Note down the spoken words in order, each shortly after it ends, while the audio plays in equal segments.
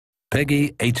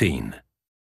Peggy 18.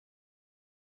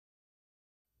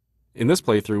 In this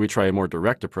playthrough, we try a more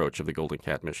direct approach of the Golden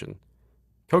Cat mission.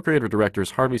 Co-creator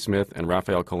directors Harvey Smith and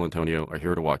Rafael Colantonio are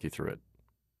here to walk you through it.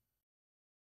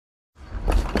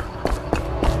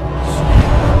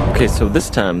 Okay, so this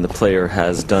time the player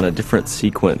has done a different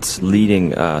sequence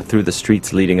leading through the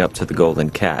streets leading up to the Golden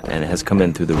Cat, and it has come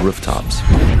in through the rooftops.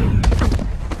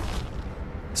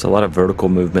 It's a lot of vertical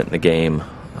movement in the game,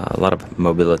 a lot of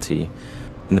mobility.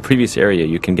 In the previous area,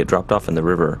 you can get dropped off in the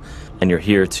river, and you're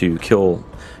here to kill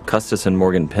Custis and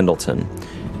Morgan Pendleton,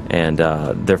 and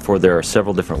therefore there are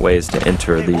several different ways to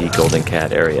enter the Golden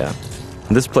Cat area.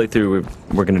 In this playthrough,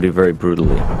 we're going to do very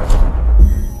brutally. Are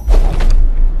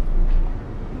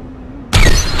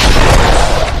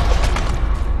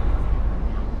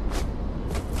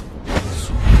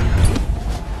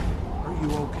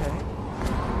you okay?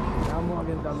 I'm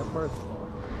logging down the first floor.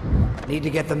 Need to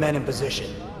get the men in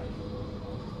position.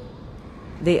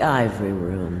 The Ivory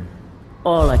Room.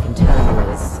 All I can tell you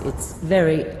is it's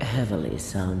very heavily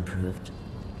soundproofed.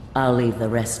 I'll leave the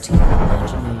rest to your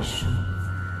imagination.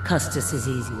 Custis is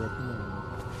easier to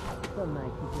manage. Some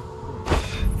night you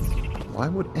just... Why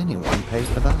would anyone pay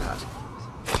for that?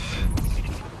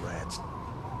 Rats,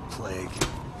 plague,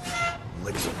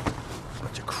 elixir,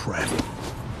 bunch of crap.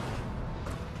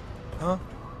 Huh?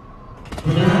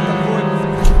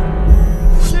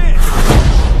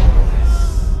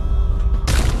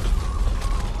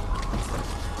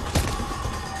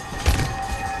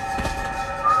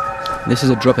 This is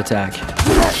a drop attack.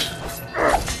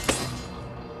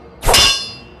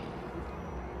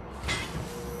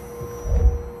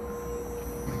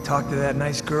 Talk to that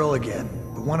nice girl again.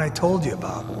 The one I told you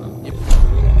about.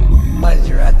 But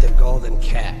you're at the Golden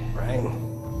Cat, right?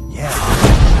 Yeah.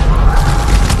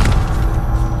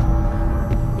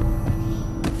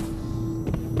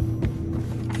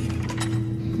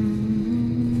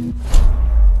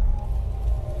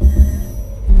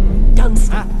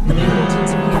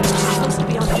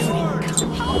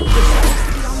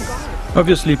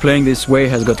 Obviously, playing this way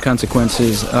has got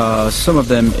consequences. Some of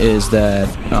them is that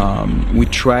we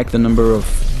track the number of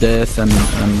death and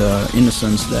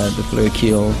innocents that the player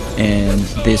kill, and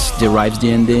this derives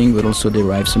the ending, but also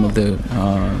derives some of the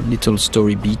little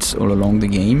story beats all along the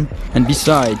game. And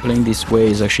besides, playing this way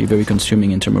is actually very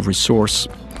consuming in terms of resource.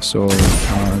 So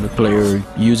the player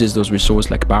uses those resources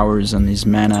like powers and his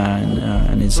mana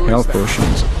and his health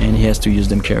potions, and he has to use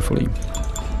them carefully.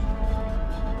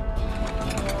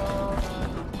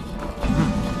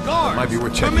 Might be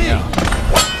worth checking out.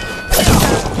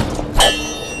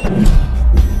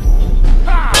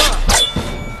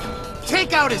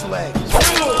 Take out his legs.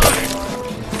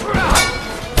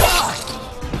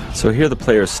 So here the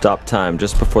player stopped time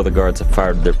just before the guards have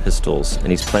fired their pistols, and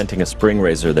he's planting a spring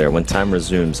razor there. When time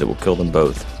resumes, it will kill them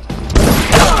both.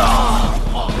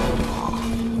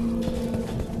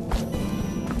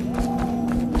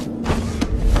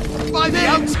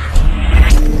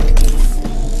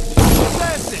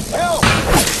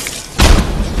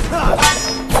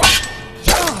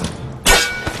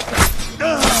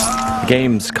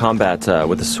 Game's combat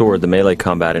with the sword, the melee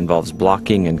combat, involves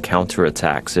blocking and counter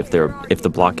attacks if the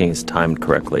blocking is timed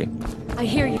correctly. I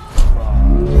hear you.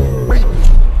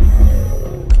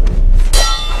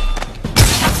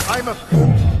 I'm a...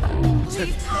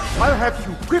 I'll have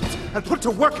you whipped and put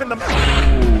to work in the...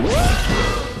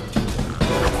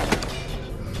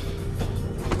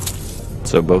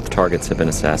 So both targets have been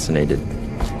assassinated.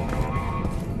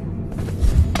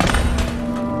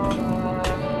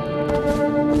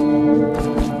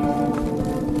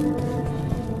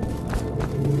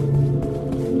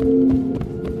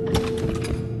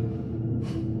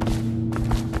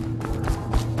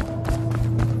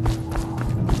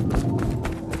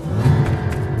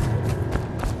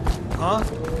 Huh?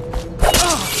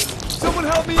 Someone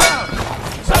help me out!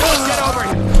 Someone get over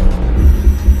here!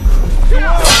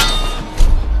 Help!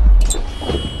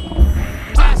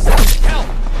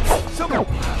 Someone...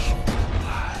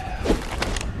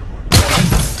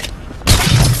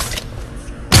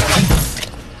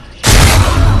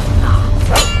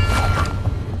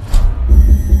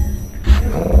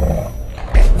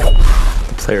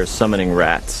 The player's summoning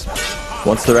rats.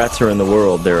 Once the rats are in the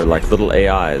world, they're like little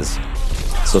AIs.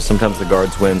 So sometimes the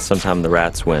guards win, sometimes the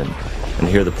rats win. And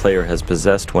here the player has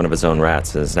possessed one of his own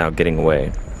rats and is now getting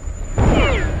away.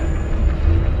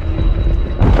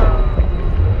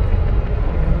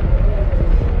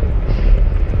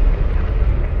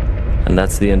 And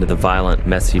that's the end of the violent,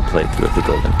 messy playthrough of the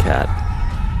Golden Cat.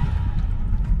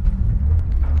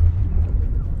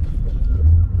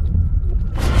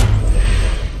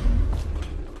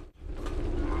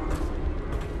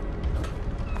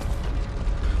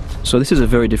 So this is a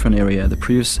very different area. The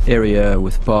previous area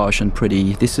with posh and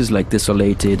pretty, this is like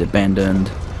desolated, abandoned.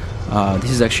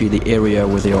 This is actually the area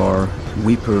where there are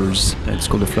weepers. It's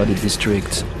called the flooded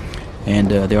district. And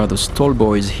there are those tall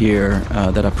boys here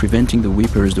that are preventing the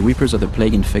weepers. The weepers are the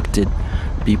plague-infected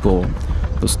people.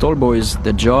 Those tall boys,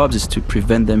 their job is to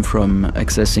prevent them from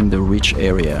accessing the rich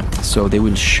area. So they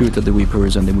will shoot at the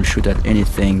weepers and they will shoot at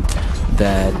anything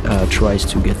that tries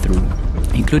to get through,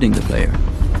 including the player.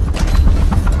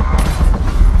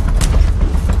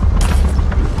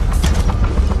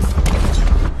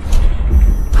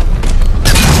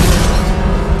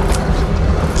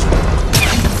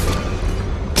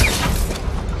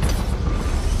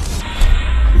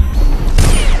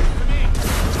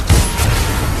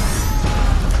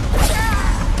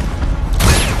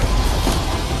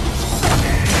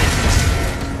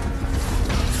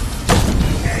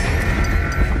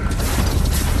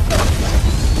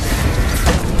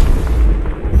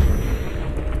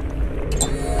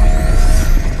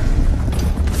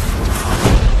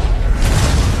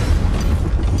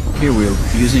 Here we're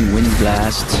using wind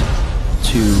blast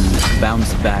to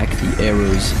bounce back the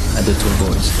arrows at the tall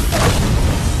boys.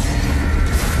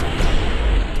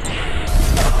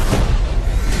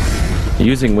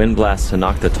 Using wind blasts to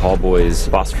knock the tall boys'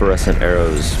 phosphorescent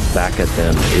arrows back at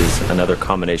them is another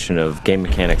combination of game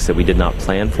mechanics that we did not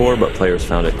plan for, but players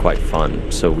found it quite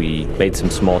fun. So we made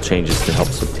some small changes to help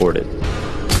support it.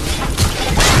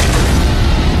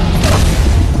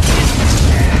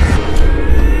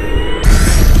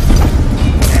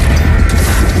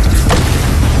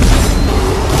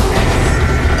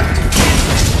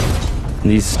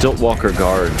 These Stiltwalker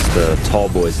guards, the tall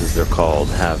boys as they're called,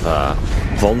 have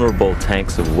vulnerable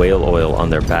tanks of whale oil on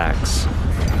their backs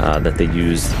that they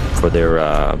use for their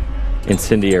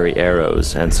incendiary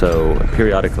arrows. And so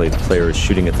periodically the player is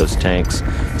shooting at those tanks,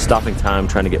 stopping time,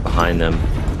 trying to get behind them.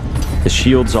 The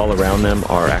shields all around them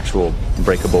are actual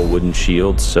breakable wooden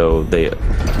shields, so they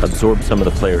absorb some of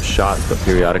the player's shots, but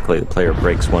periodically the player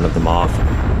breaks one of them off.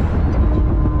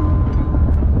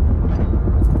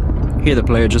 Here the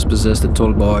player just possessed a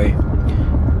tall boy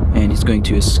and he's going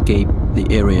to escape the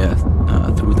area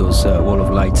through those wall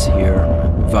of lights here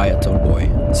via tall boy.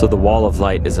 So the wall of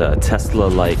light is a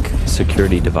Tesla-like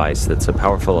security device that's a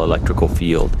powerful electrical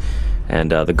field,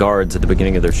 and the guards at the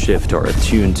beginning of their shift are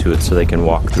attuned to it so they can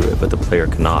walk through it, but the player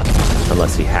cannot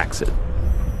unless he hacks it.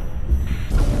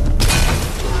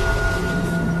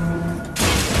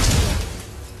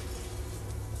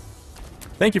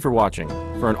 Thank you for watching.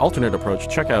 For an alternate approach,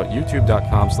 check out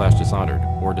youtube.com/dishonored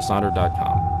or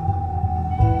dishonored.com.